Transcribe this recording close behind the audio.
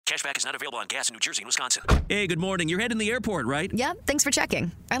Cashback is not available on gas in New Jersey and Wisconsin. Hey, good morning. You're heading to the airport, right? Yep, thanks for checking.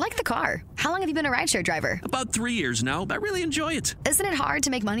 I like the car. How long have you been a rideshare driver? About 3 years now. I really enjoy it. Isn't it hard to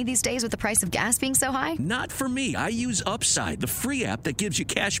make money these days with the price of gas being so high? Not for me. I use Upside, the free app that gives you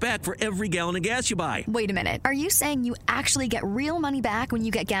cash back for every gallon of gas you buy. Wait a minute. Are you saying you actually get real money back when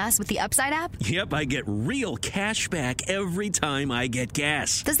you get gas with the Upside app? Yep, I get real cash back every time I get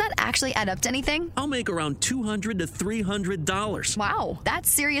gas. Does that actually add up to anything? I'll make around $200 to $300. Wow, that's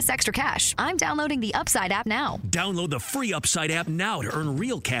serious extra cash. I'm downloading the Upside app now. Download the free Upside app now to earn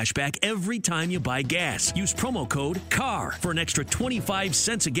real cash back every time you buy gas. Use promo code CAR for an extra 25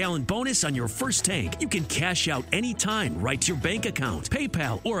 cents a gallon bonus on your first tank. You can cash out anytime right to your bank account,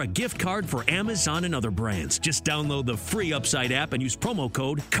 PayPal, or a gift card for Amazon and other brands. Just download the free Upside app and use promo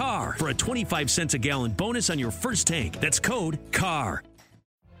code CAR for a 25 cents a gallon bonus on your first tank. That's code CAR.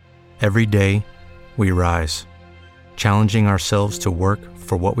 Every day, we rise, challenging ourselves to work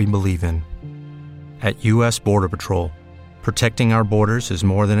for what we believe in. At U.S. Border Patrol, protecting our borders is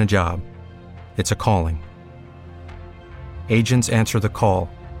more than a job. It's a calling. Agents answer the call,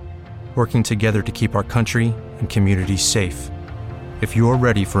 working together to keep our country and communities safe. If you're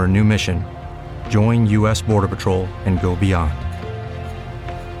ready for a new mission, join U.S. Border Patrol and go beyond.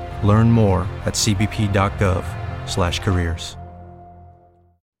 Learn more at cbp.gov/careers.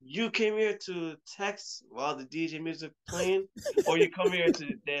 You came here to text while the DJ music playing, or you come here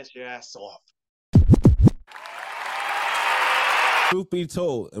to dance your ass off? Truth be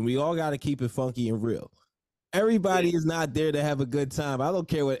told, and we all got to keep it funky and real. Everybody is not there to have a good time. I don't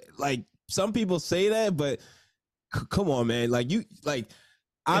care what, like, some people say that, but come on, man. I've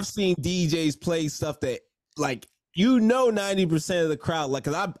seen DJs play stuff that, 90% of the crowd,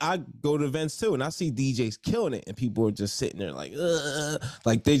 cause I go to events too, and I see DJs killing it, and people are just sitting there like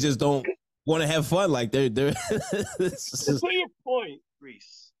they just don't want to have fun. Like they're. To your point,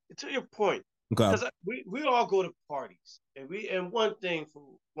 Reese. To your point, because we all go to parties, and one thing for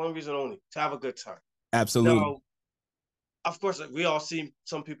one reason only, to have a good time. Absolutely. Now, of course, we all see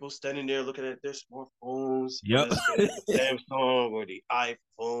some people standing there looking at their smartphones, yep, the Samsung or the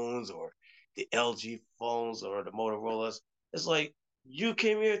iPhones or the LG phones or the Motorola's. It's like, you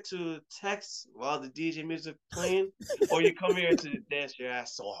came here to text while the DJ music playing, or you come here to dance your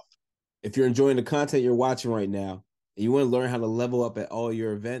ass off. If you're enjoying the content you're watching right now, and you want to learn how to level up at all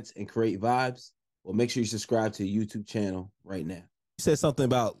your events and create vibes, well, make sure you subscribe to the YouTube channel right now. You said something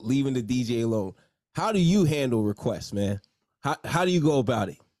about leaving the DJ alone. How do you handle requests, man? How do you go about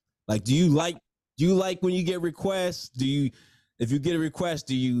it? Like, do you like when you get requests? If you get a request,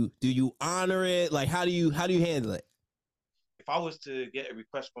 do you honor it? Like, how do you handle it? If I was to get a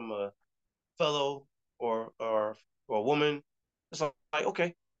request from a fellow or a woman, it's like,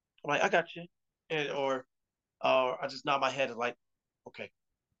 okay, I'm like, I got you, or I just nod my head and like, okay.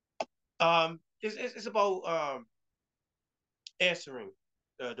 It's about answering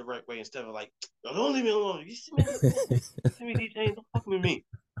the right way instead of like, don't leave me alone. You see me, DJ, don't fuck with me.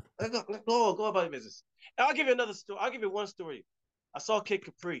 Go about your business. And I'll give you another story. I'll give you one story. I saw Kid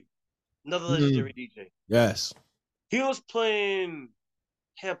Capri, another legendary DJ. Yes. He was playing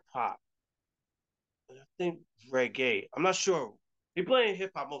hip hop. I think reggae. I'm not sure. He playing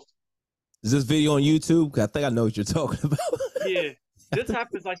hip hop most. Is this video on YouTube? I think I know what you're talking about. Yeah. This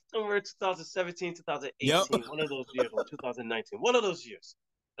happens like somewhere 2017, 2018, yep. One of those years, or 2019, one of those years.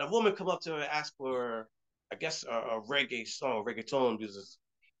 And a woman come up to her and ask for, I guess, a reggae song, reggaeton music.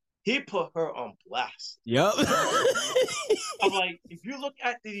 He put her on blast. Yep. I'm like, if you look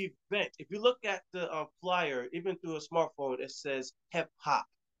at the event, if you look at the flyer, even through a smartphone, it says hip hop,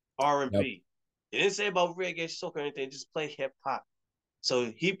 R&B. Yep. It didn't say about reggae, soca, or anything. Just play hip hop.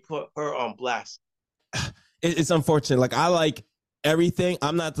 So he put her on blast. It's unfortunate. Like, I like everything.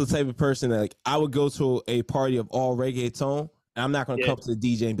 I'm not the type of person that, like, I would go to a party of all reggaeton, and I'm not going to come to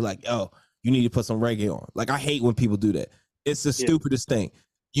the DJ and be like, oh, you need to put some reggae on. Like, I hate when people do that. It's the stupidest thing.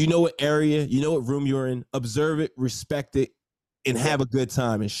 You know what area, you know what room you're in, observe it, respect it, and have a good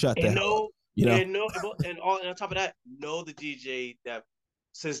time and shut that up. You know? And on top of that, know the DJ that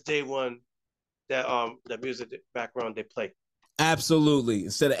since day one, that music background they play. Absolutely.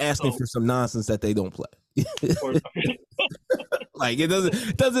 Instead of asking for some nonsense that they don't play. Like, it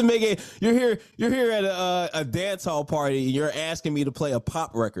doesn't make it. You're here at a dance hall party and you're asking me to play a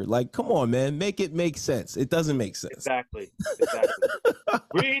pop record. Like, come on, man, make it make sense. It doesn't make sense. Exactly.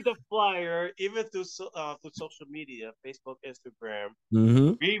 Read the flyer, even through social media, Facebook, Instagram.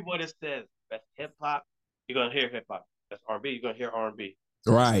 Mm-hmm. Read what it says. That's hip hop. You're gonna hear hip hop. That's R&B. You're gonna hear R&B.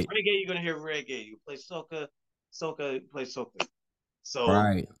 Right. Reggae. You're gonna hear reggae. You play soca. You play soca. So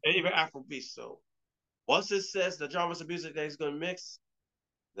right. And even Afrobeat. So once it says the genres of music that he's gonna mix,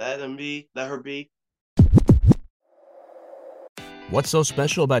 Let her be. What's so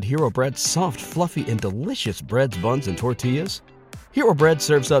special about Hero Bread's soft, fluffy, and delicious breads, buns, and tortillas? Hero Bread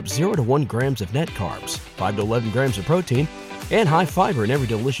serves up 0 to 1 grams of net carbs, 5 to 11 grams of protein, and high fiber in every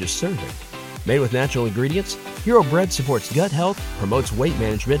delicious serving. Made with natural ingredients, Hero Bread supports gut health, promotes weight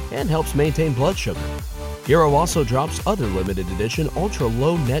management, and helps maintain blood sugar. Hero also drops other limited edition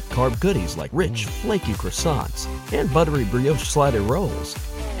ultra-low net carb goodies like rich, flaky croissants and buttery brioche slider rolls.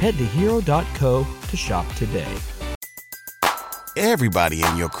 Head to hero.co to shop today. Everybody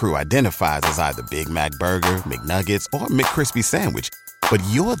in your crew identifies as either Big Mac Burger, McNuggets, or McCrispy Sandwich. But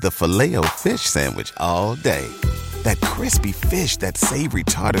you're the Filet-O-Fish Sandwich all day. That crispy fish, that savory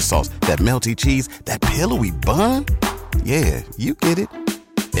tartar sauce, that melty cheese, that pillowy bun. Yeah, you get it.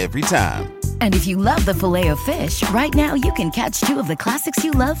 Every time. And if you love the Filet-O-Fish, right now you can catch 2 of the classics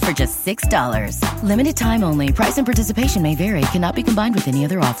you love for just $6. Limited time only. Price and participation may vary. Cannot be combined with any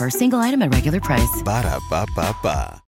other offer. Single item at regular price. Ba-da-ba-ba-ba.